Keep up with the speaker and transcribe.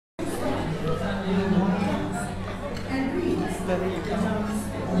เ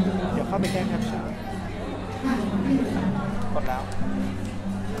ดี๋ยวเข้าไปแก้แคปชั่นกดแล้ว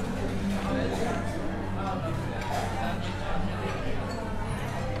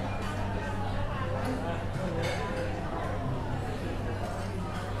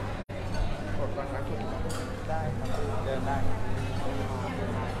กดก่อนนะคุณได้ครับเดินได้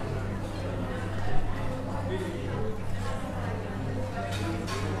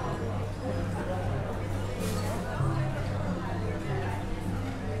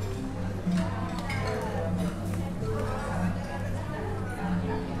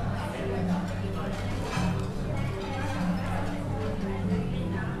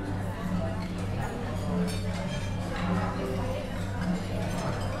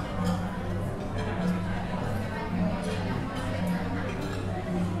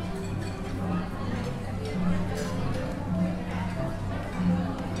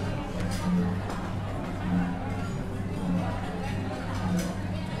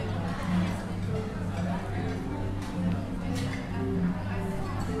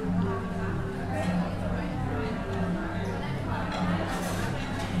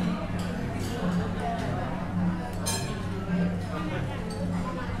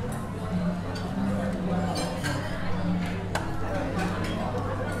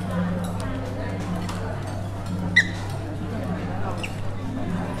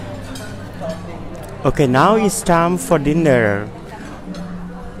Okay, now it's time for dinner.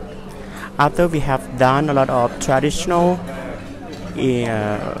 After we have done a lot of traditional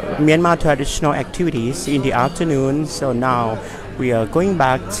Myanmar traditional activities in the afternoon, so now we are going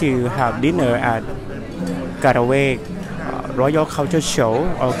back to have dinner at Karaweik Royal Culture Show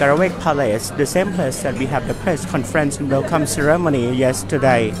or Karaweik Palace, the same place that we have the press conference and welcome ceremony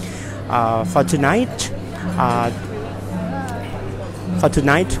yesterday. For tonight,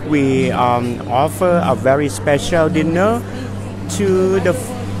 we offer a very special dinner to the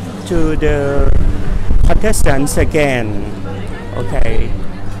contestants again. Okay,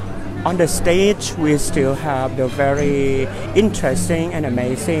 on the stage we still have the very interesting and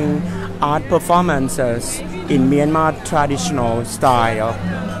amazing art performances in Myanmar traditional style.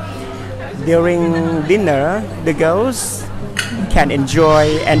 During dinner, the girls can enjoy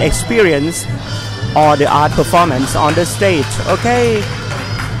and experience all the art performance on the stage. Okay,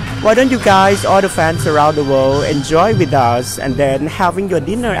 why don't you guys, all the fans around the world, enjoy with us and then having your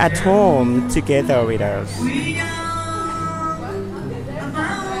dinner at home together with us.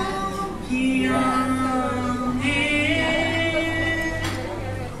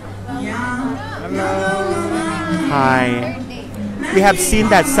 Hello. Hi. We have seen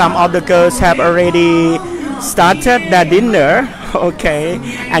that some of the girls have already started their dinner. Okay,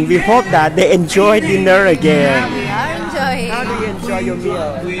 and we hope that they enjoy dinner again. Yeah, we are enjoying. How do you enjoy your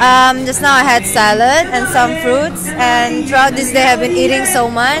meal? Just now I had salad and some fruits, and throughout this day I've been eating so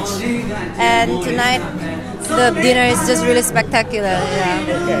much, and tonight the dinner is just really spectacular. Yeah.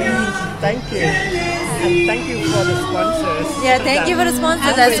 Okay, thank you, and thank you for the sponsors. Yeah, thank you for the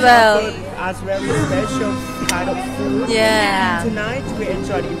sponsors as well. As very special kind of food. Yeah. Tonight we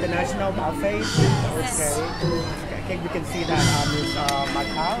enjoy the international buffet. Okay, we can see that Miss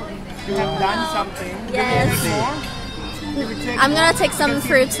Macau, you have done something. Yes. More? I'm gonna take some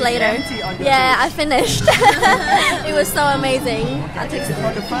fruits later. Yeah, I finished. It was so amazing. I'll take some.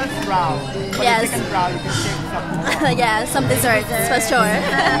 For the first round. For Yes. the second round, you can take some more. Yeah, some desserts for sure.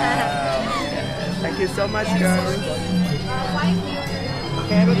 Thank you so much, girls.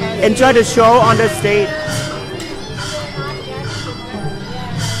 Enjoy the show on the stage.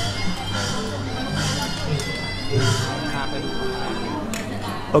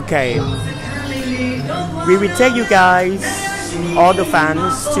 Okay, we will take you guys, all the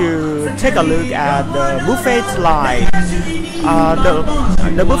fans, to take a look at the buffet line.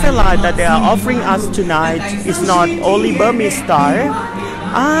 The buffet line that they are offering us tonight is not only Burmese style.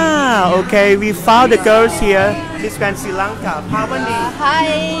 Okay, we found the girls here. Miss Van Sri Lanka, Pavani. Hi.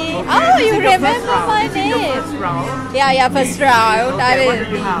 Okay, Oh, this you is your remember first round. my This is your name? first round. Yeah, first round. Okay, what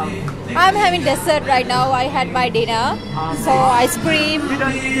do you have? I'm having dessert right now. I had my dinner. So ice cream, You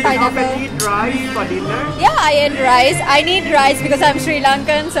don't pineapple. often eat rice for dinner? Yeah, I ate rice. I need rice because I'm Sri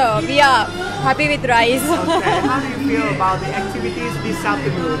Lankan, so we are happy with rice. Okay, how do you feel about the activities this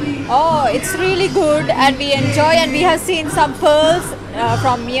afternoon? Oh, it's really good, and we enjoy, and we have seen some pearls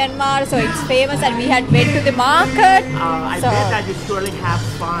from Myanmar, so it's famous, and we had went to the market. I So- bet that you surely have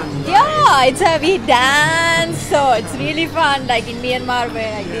fun. Yeah, we dance, so it's really fun. Like in Myanmar,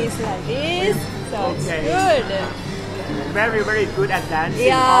 we're like this, so Okay. it's good. very, very good at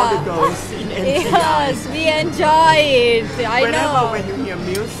dancing. All the girls in NCI. Yes, we enjoy it. I Whenever know. when you hear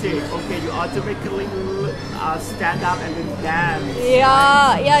music, okay, you automatically stand up and then dance.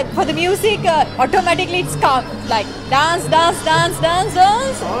 Yeah. For the music, automatically it's come like dance. Okay. Good. Thank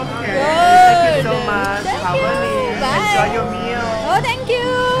you so much, Thank Harmony. you. Bye. Enjoy your meal. Oh, thank you.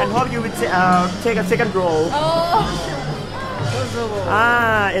 And hope you will take a second roll.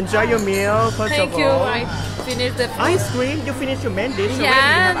 Enjoy your meal. First Thank of you. all. I finished the food. Ice cream. You finished your main dish.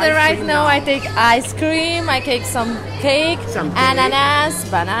 Yeah, already. You have ice right cream now I take ice cream. I take some cake, Some cake. ananas,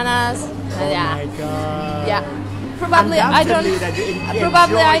 bananas. Oh Yeah, my god. yeah. Probably I don't. Undoubtedly that you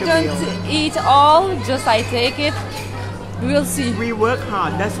Probably I enjoy the don't meal. eat all. Just I take it. We'll see. We work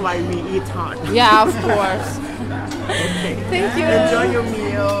hard. That's why we eat hard. Yeah, of course. Okay. Thank you. Enjoy your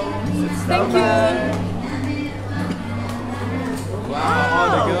meal. Thank you.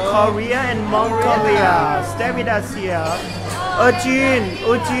 Wow, Korea and Mongolia. Stay with us here. Ujin,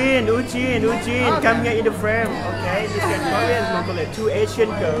 come here in the frame. Okay, this is Korea and Mongolia, two Asian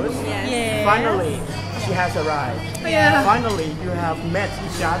girls. Yes. Finally, she has arrived. Yeah. Finally, you have met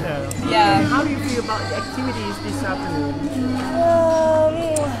each other. Yeah. How do you feel about the activities this afternoon?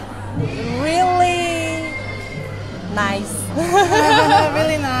 Really nice.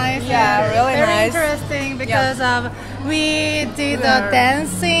 Really nice. Yeah, really Very nice. interesting because we did the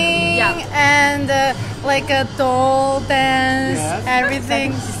dancing and like a doll dance, Yes.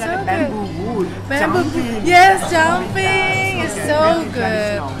 everything. It's So like a good. bamboo wood. Jumping. Yes, jumping is Okay, so very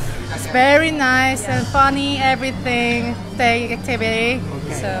good. traditional. It's very nice and funny, everything, the activity.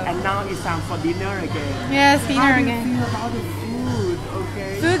 Okay. So And now it's time for dinner again. yes, How dinner do you again. feel about the food?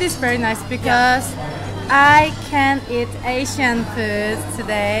 Okay. Food is very nice because I can eat Asian food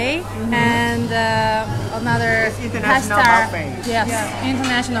today and another It's international pasta. buffet. Yes,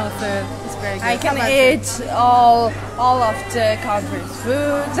 international food. It's very good. I can How about you? eat all of the country's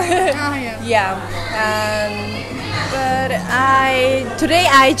food. Oh, yeah. Yeah, but today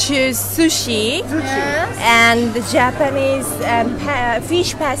I choose sushi Yes. and the Japanese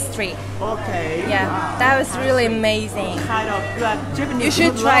fish pastry. Okay. Yeah, Wow. that was really amazing. Kind of good Japanese You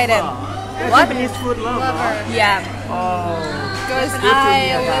should food try lover. them. You're What? Japanese food lover. Yeah, Oh. because Good to I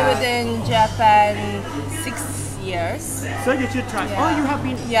hear that. lived in Japan 6 years. So you should try. Oh, you have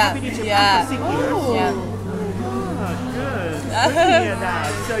been Yeah, in Japan yeah. for 6 years. Yeah. Oh, good. Good to hear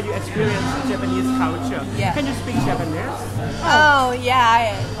that. So you experience Japanese culture. Yeah. Can you speak Japanese? Oh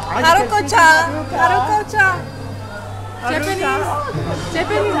yeah, Haruko-chan. Haruko-chan. Japanese.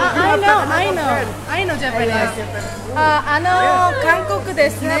 I know Japanese. 한국 You have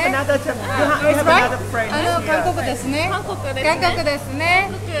데스네. another you have right? another friend here. 한국 데스네. 한국 데스네.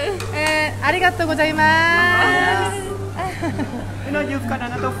 아리가또 고자이마스. You know, you've got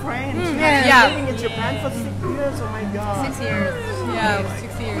another friend. yeah. Yeah. Living in Japan for 6 years. Oh my god. 6 years. Yeah,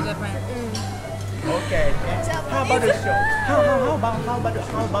 6 years Japan. Okay. How about the show? How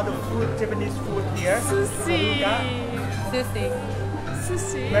about the food? Japanese food here? Sushi.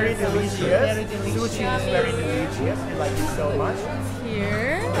 Very delicious. Sushi is very delicious. I like it so much.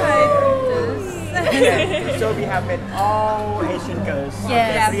 Here. Okay. So we have met all Asian girls.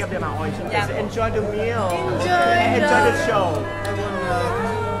 Yes. Okay, 3 of them are all Asian girls. Enjoy the meal. Enjoy. Enjoy the show.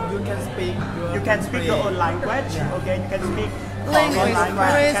 You can speak your own language. Okay. You can speak Language,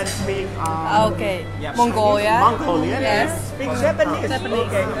 You can speak Okay, Mongolia. Mongolian. Yes. Speak Japanese.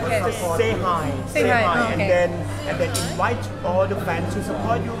 Okay. Just say hi. Say hi, And okay. then invite all the fans to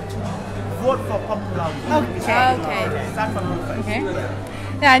support you to vote for popular. Okay. Start from you first. Okay.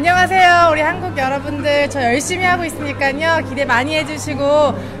 네, 안녕하세요. 우리 한국 여러분들 저 열심히 하고 있으니까요. 기대 많이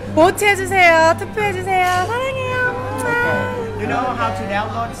해주시고 보트 해주세요. 투표해주세요. 사랑해요. You know how to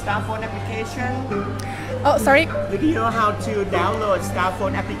download Starphone application? Sorry. Do you know how to download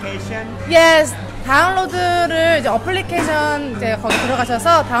Starphone application? Yes. 다운로드를 이제 어플리케이션 이제 거기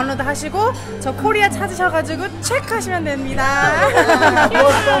들어가셔서 다운로드 하시고 저 코리아 찾으셔가지고 체크하시면 됩니다.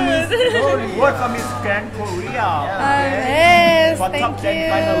 Vote for Miss Grand Korea. Yes, For top thank 10 you.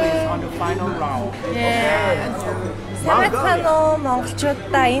 finalists on the final round. Сайн уу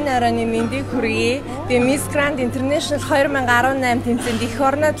монголчуудаа энэ оройн мэндийг хүргэе. Тэгээ Miss Grand International 2018 тэмцээнд эх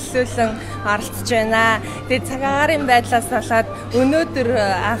орноо төлөөлөн оролцож байна. Тэгээ цагаагаар байдлаас болоод өнөөдөр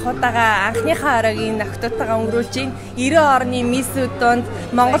анх удаага анхныхаа оройн нөхдүүдтэйгээ өнгөрүүлж байна. 90 орны Miss-үүд донд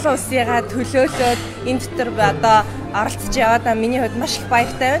Монгол улсыгаа төлөөлөөд энэ дотор одоо оролцож яваад миний хувьд маш их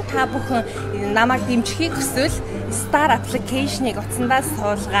баяртай байна. Та бүхэн намайг дэмжихийг хүсвэл Star application-ыг утсандаа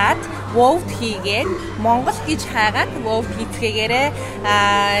суулгаад vote хийгээд Монгол гэж хайгаад vote хийцгээгээрэй.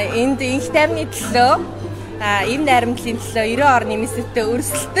 Энд инх таймны төлөө ийм найрамдлын төлөө 90 орны нэмсэлтэд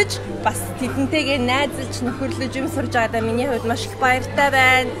өрсөлдөж бас тэдэнтэйгээ найзалж нөхөрлөж юм сурж байгаадаа миний хувьд маш их баяртай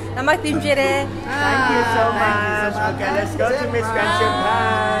байна. Намайг дэмжээрэй. Thank you so much. Okay, let's go to Miss Grand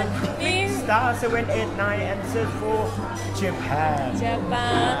Japan. Star 789 and search for Japan.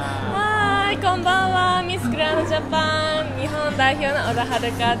 Japan. Hi, こんばんは。ミスグランドジャパン日本代表の小田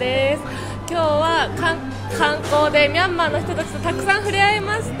遥です。今日は観光でミャンマーの人たちとたくさん触れ合い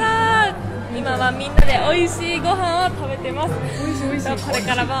ました。今はみんなで美味しいご飯を食べてます。これ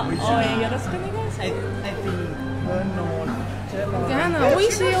からも応援よろしくお願いします。美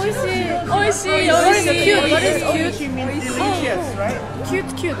味しい美味しい美味しい美味しい。Cute means delicious, right?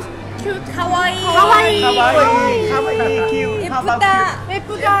 Cute かわいい。Cute. How about cute?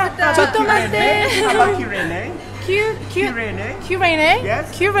 ちょっと待って。 How about Kirene? Kirene? Yes.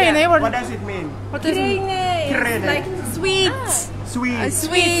 Kirene? What does it mean? Kirene. Like sweet. Sweet.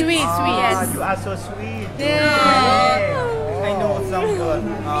 Sweet. Yes. You are so sweet. I know some word.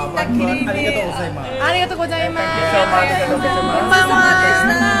 One word. Arigatou gozaimasu.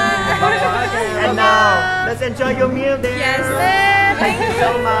 And now, let's enjoy your meal there. Yes. Thank you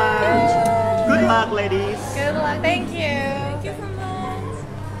so much. Good luck, ladies. Good luck. Thank you. Thank you so much.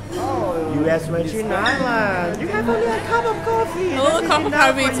 U.S. Virgin Islands. You have only a cup of coffee. A little cup of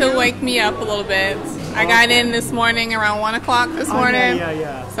coffee to wake me up a little bit. I got in this morning around 1 o'clock this morning.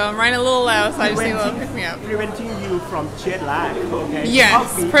 Yeah. So I'm running a little low, so I just need a little pick me up. Preventing you from jet lag, okay? Yes,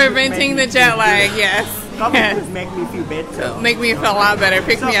 Coffee preventing the jet lag, yes. Coffee Yes. would make me feel better. Make me feel a lot better,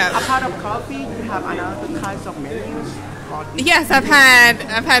 pick So, me up. apart of coffee, you have another kinds of menus? Yes, I've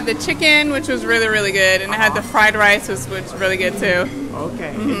had the chicken, which was really good, and I had the fried rice, which was really good too.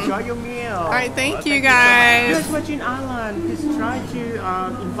 Okay, enjoy your meal. All right, thank you U.S. guys. Virgin Islands, please try to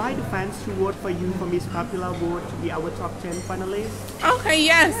invite the fans to vote for you for Miss Popular Award to be our top 10 finalists. Okay,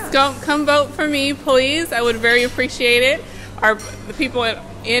 yes, don't come vote for me, please. I would very appreciate it. The people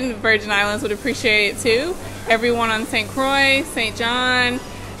in Virgin Islands would appreciate it too. Everyone on St. Croix, St. John,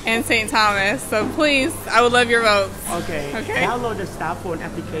 and St. Thomas. So please, I would love your votes. Okay. Download the Star Phone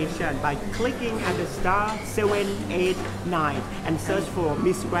application by clicking at the star 789 and search for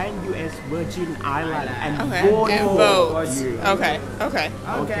Miss Grand U.S. Virgin Island and vote for you. Okay.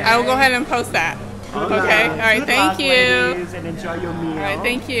 I will go ahead and post that. Okay. All right. Good Thank luck, you. ladies, and enjoy your meal. All right.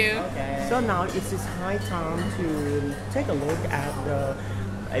 Thank you. So now it is high time to take a look at the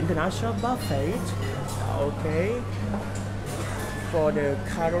international buffet. Okay. For the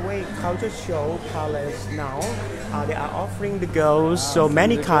Karaweik Culture Show Palace now, they are offering the girls so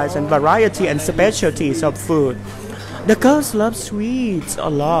many kinds and variety and specialties of food. The girls love sweets a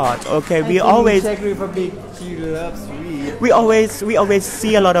lot. Okay, we always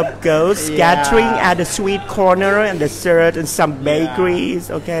see a lot of girls gathering at the sweet corner and dessert and some bakeries.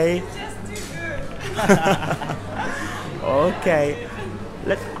 Okay. Okay.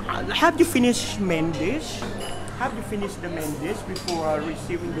 Have you finished main dish? Have you finished the main dish before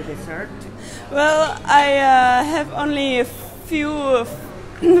receiving the dessert? Well, I have only a few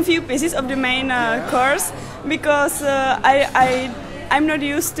pieces of the main course because I'm not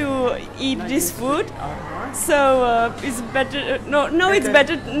used to eat this food. So it's better. It's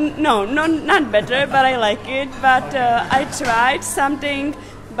better. No, not better. But I like it. But I tried something,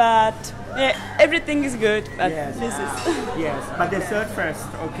 but. Yeah, everything is good, but this is... Yes, but dessert first,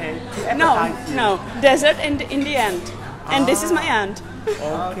 okay? No, dessert in the end. And this is my end.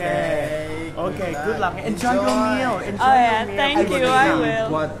 Okay, good luck. Enjoy your meal. Enjoy your meal. Thank you, I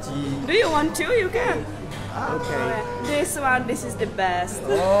will. Do you want to? You can. Okay. This is the best.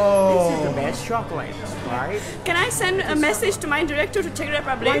 This is the best chocolate, right? Can I send a message to my director to Czech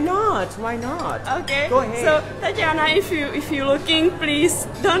Republic? Why not? Okay. Go ahead. So, Tatiana, if you're looking, please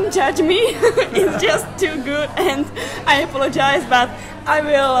don't judge me. It's just too good, and I apologize, but I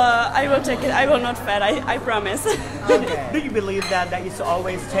will take it. I will not fat. I promise. Okay. Do you believe that there is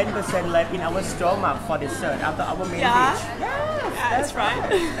always 10% left in our stomach for dessert after our main dish? Yeah, that's right.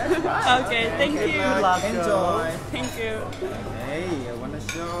 Okay, thank you. Good luck. Enjoy. Thank you. Hey, I want to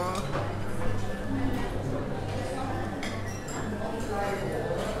show.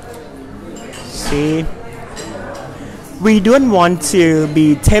 See, we don't want to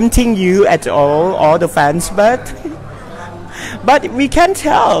be tempting you at all the fans, but we can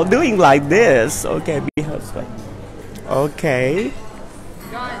tell doing like this. Okay, be husband. Okay.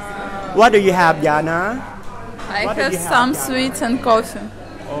 What do you have, Yana? I What do have you have, some Yana? sweets and coffee.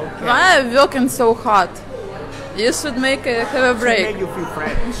 Okay. Why are you working so hard? You should have a To break. make you feel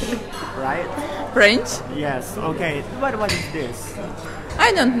French, right? French? Yes. Okay. What is this?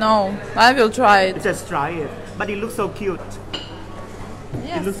 I don't know. I will try it. Just try it. But it looks so cute.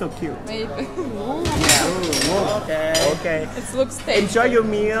 It looks so cute. Maybe. Okay. Okay. It looks tasty. Enjoy your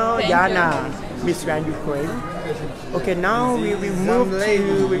meal, Thank Yana, Miss Grand Ukraine. Okay, now we move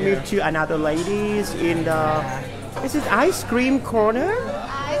to another ladies in the. This is ice cream corner.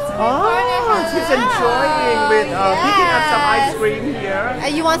 She's enjoying with picking up some ice cream here.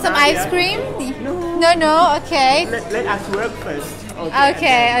 You want some ice cream? No. Okay. Let us work first.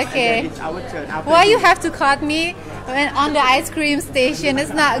 Okay. And then it's our turn. Why you have to cut me when on the ice cream station?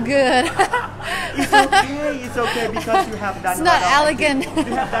 It's not good. It's okay because you have done. It's not elegant.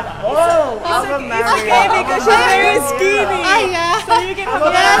 You have done. Our Maria. It's okay because she's very skinny. Oh yeah. So you can have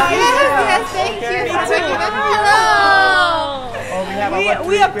Yes, thank you. Hello. We have our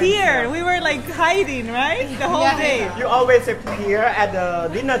We appeared. We were like hiding, right? The whole day. You always appear at the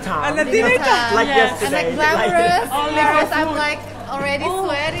dinner time. At the dinner time. Like And yesterday. like glamorous. Like, Because I'm like already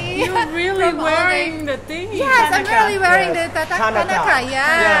sweaty. You're really from all day. wearing the thing. Yes, I'm really wearing the Tanaka. tataka. They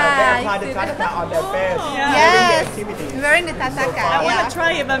Yeah. apply the tanaka on their face. Yeah. During the Yes. activity. I'm wearing the tataka. I want Yeah. to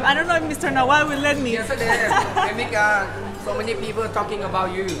try it, but I don't know if Mr. Nawal will let me. Yesterday, Premika, so many people talking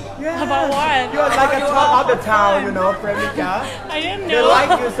about you. About what? You're like a top of the town, you know, Premika. I didn't They know.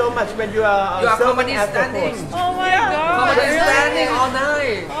 like you so much when you are You are serving comedy as the standing. host. Oh my god. Comedy standing all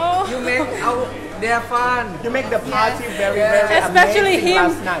night. Oh. You make their fun. You make the party very, very Especially amazing him.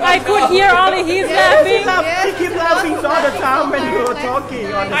 last night. I could hear only his He laughing. keep laughing all the time when you were talking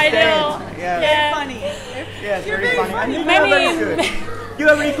on the I stage. know. Yeah. Yeah. Funny. Yes, very funny. And you I are very mean, good. You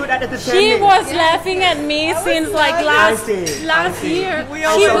are very good at entertaining. She was laughing at me since like last I see. year. We She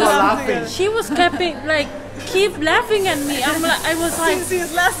also was laugh laughing. together. She was keep laughing at me. I was like,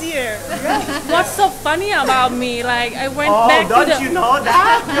 Since last year. what's so funny about me? Like I went Oh, back to don't the. you know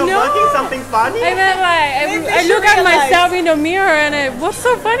that? You're No. working something funny? I meant like I look at myself in the mirror and what's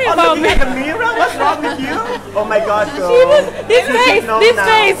so funny Oh, about looking me? at the mirror? What's wrong with you? Oh my God, girl. She was this You should know now.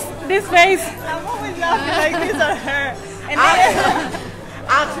 face. I'm always laughing like this at her. And then,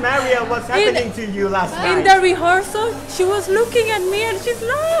 Ask Maria what's happening to you last In night. the rehearsal, she was looking at me and she's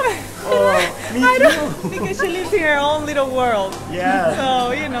laughing. Oh, me too. because she lives in her own little world. Yeah.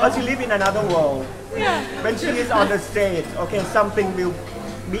 So, you know. But she live in another world. Yeah. When she is on the stage, okay, something will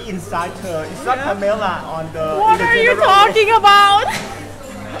be inside her. It's not Pamela on the. What in the are you general talking about?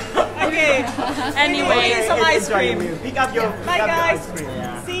 Okay. Anyway, Okay, some ice enjoy cream. your meal. Pick up your Bye, guys. ice cream.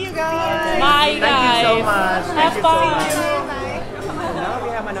 Yeah. See you guys. bye Thank you so guys. much. Have Thank you so fun. much. Now we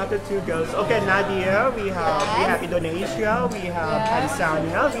have another two girls. Okay, Nadia, we have Indonesia, we have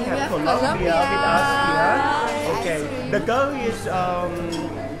Tanzania, we have Colombia with us here. Okay, the girl is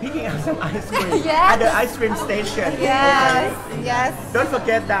picking up some ice cream at the ice cream station. Yes. Okay. Yes. Don't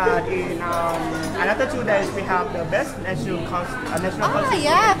forget that in another 2 days we have the best national Oh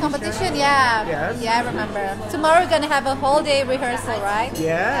yeah, competition. Yeah. Yes. Yeah, I remember. Tomorrow we're gonna have a whole day rehearsal, right?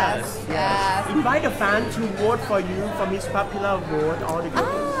 Yes. Yes. Invite the fans to vote for you for Miss Popular Vote. All the girls.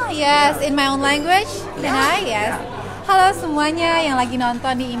 Ah, yes, in my own language. Can I? Yes. Halo semuanya yang lagi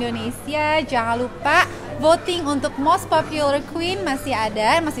nonton di Indonesia, jangan lupa voting untuk Most Popular Queen masih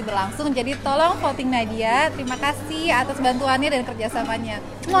ada, masih berlangsung. Jadi tolong voting Nadia. Terima kasih atas bantuannya dan kerjasamanya.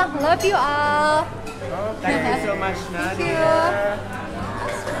 Mwah, love you all. Oh, thank you so much, Nadia.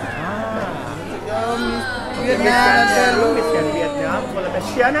 Vietnam. Miss Vietnam.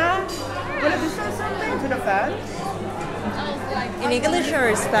 Shiana, will you say something to the fans? In English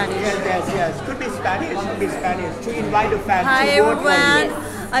or Spanish? Yes. Could be Spanish. To invite the fans Hi to vote for everyone.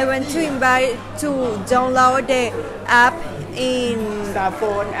 you. I want to invite to download the app in Star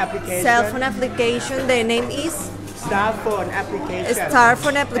phone application. cell phone application. The name is Star phone application. Star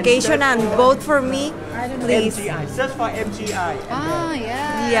phone application and vote for me, please. MGI. Search for MGI. Ah,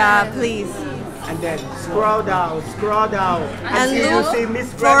 yeah. Yeah, please. And then scroll down. And until you look see Miss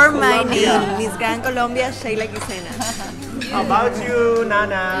for Grand my Colombia. name, Miss Grand Colombia, Sheila Gisena. How about you,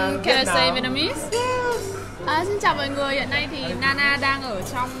 Nana? Can I say Vietnam? Vietnamese? Xin chào mọi người, hiện nay thì Nana đang ở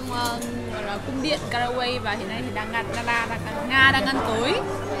trong gọi là cung điện Karaweik và hiện nay thì Nga đang ăn tối.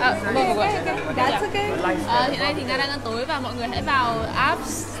 That's okay. Hiện nay thì Nga đang ăn tối và mọi người hãy vào app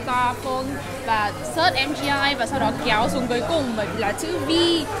Star Phone và search MGI và sau đó kéo xuống cuối cùng bởi vì là chữ V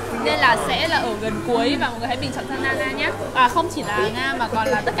nên là sẽ là ở gần cuối và mọi người hãy bình chọn cho Nana nhé. Không chỉ là Nga mà còn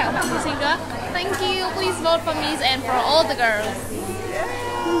là tất cả các bạn thí sinh nữa. Thank you, please vote for me and for all the girls.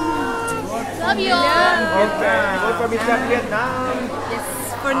 Love you all. Okay, vote for Miss Grand Vietnam. Yes,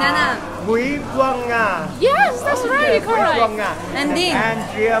 for Nana. Bùi Quang Nga. Yes, that's right, Bùi correct. Quang Nga. And then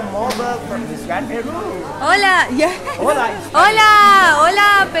Andrea Moberg from Miss Grand Peru. Hola, Hola.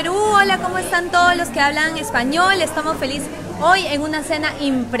 Hola Perú, hola, ¿cómo están todos los que hablan español? Estamos felices hoy en una cena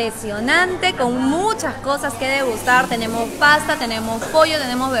impresionante con muchas cosas que degustar. Tenemos pasta, tenemos pollo,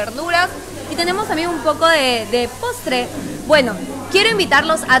 tenemos verduras y tenemos también un poco de postre. Bueno, quiero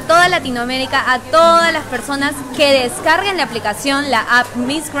invitarlos a toda Latinoamérica, a todas las personas que descarguen la aplicación, la app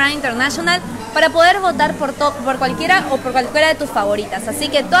Miss Grand International, para poder votar por cualquiera o por cualquiera de tus favoritas. Así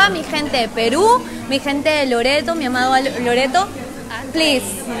que toda mi gente de Perú, mi gente de Loreto, mi amado Loreto, please,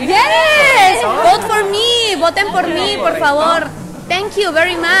 yes, vote for me, voten por mí, por favor. Thank you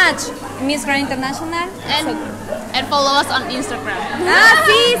very much, Miss Grand International. And follow us on Instagram. Ah,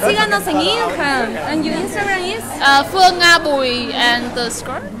 sí, síganos en Instagram. And your Instagram is? Phương Nga Bùi and the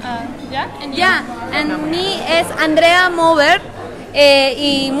score. Yeah, and me es Andrea Mover.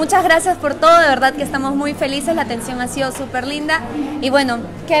 Y muchas gracias por todo, de verdad que estamos muy felices, la atención ha sido súper linda. Y bueno,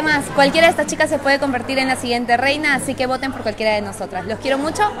 ¿qué más? Cualquiera de estas chicas se puede convertir en la siguiente reina, así que voten por cualquiera de nosotras. Los quiero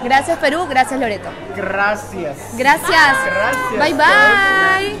mucho, gracias Perú, gracias Loreto. Gracias. Gracias. Bye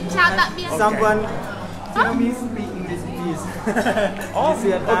bye. Chào tạm biệt. Someone tell me speak English, please. Oh,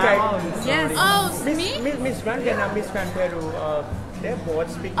 okay. Yes. Oh, me? Miss Grand Vietnam, Miss Grand Peru, they both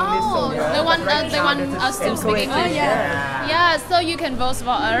speak English. Oh, so they want us to speak English. Yeah, so you can vote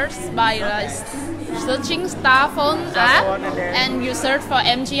for us by searching Star Phone app, and you search for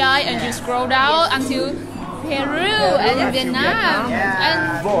MGI, and you scroll down until Peru and Vietnam,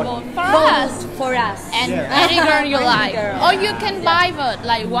 and vote for us. And any girl you like, or you can buy vote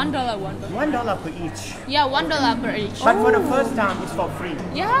like $1. $1 per each. Yeah, $1 per each. But for the first time, it's for free.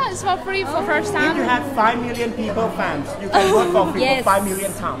 Yeah, it's for free for first time. If you have 5 million people fans, you can vote for free for 5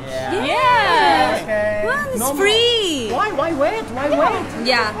 million times. Yeah. Okay. Well, it's free. Why wait? Why wait?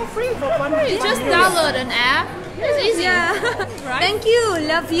 Yeah. For free for fun. Just download an app. It's easy. Yeah. Right? Thank you.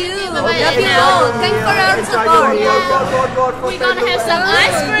 Love you. Bye-bye. Love you all. Thanks for our support. We're gonna have some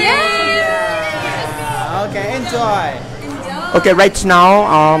ice cream. Yeah. Okay, enjoy. Okay, right now,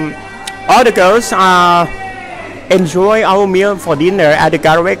 all the girls enjoy our meal for dinner at the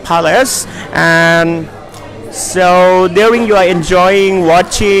Karaweik Palace, and so during you are enjoying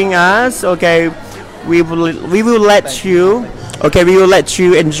watching us, okay, we will let you, okay, we will let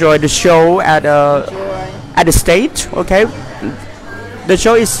you enjoy the show at the stage, okay. The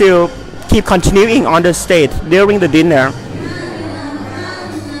show is still keep continuing on the stage during the dinner.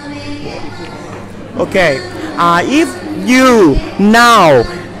 Okay, if you now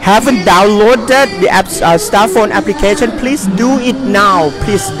haven't downloaded the Star Phone application, please do it now.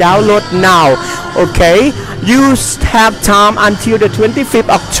 Please download now. Okay, you have time until the 25th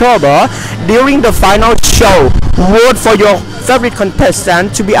October during the final show. Vote for your favorite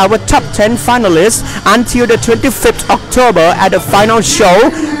contestant to be our top 10 finalists until the 25th October. At the final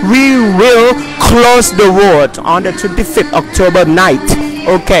show, we will close the vote on the 25th October night.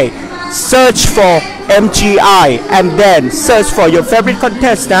 Okay, search for MGI and then search for your favorite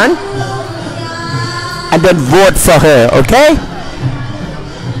contestant and then vote for her. Okay?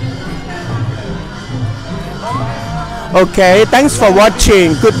 Okay, thanks for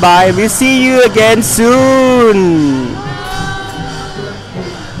watching. Goodbye. We'll see you again soon.